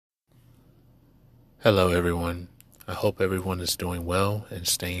Hello, everyone. I hope everyone is doing well and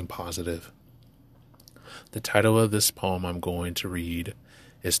staying positive. The title of this poem I'm going to read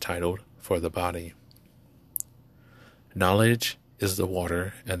is titled For the Body. Knowledge is the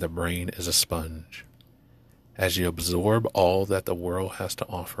water and the brain is a sponge. As you absorb all that the world has to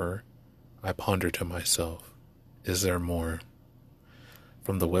offer, I ponder to myself, is there more?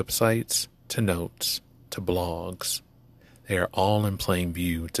 From the websites to notes to blogs, they are all in plain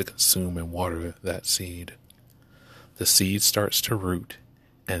view to consume and water that seed. The seed starts to root,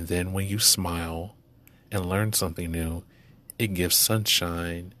 and then when you smile and learn something new, it gives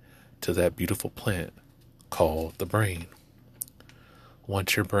sunshine to that beautiful plant called the brain.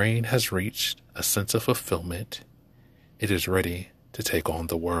 Once your brain has reached a sense of fulfillment, it is ready to take on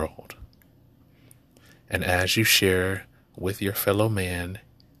the world. And as you share with your fellow man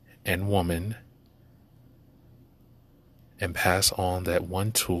and woman and pass on that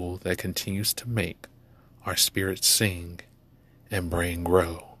one tool that continues to make our spirits sing and brain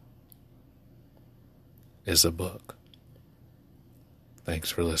grow, is a book. Thanks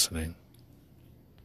for listening.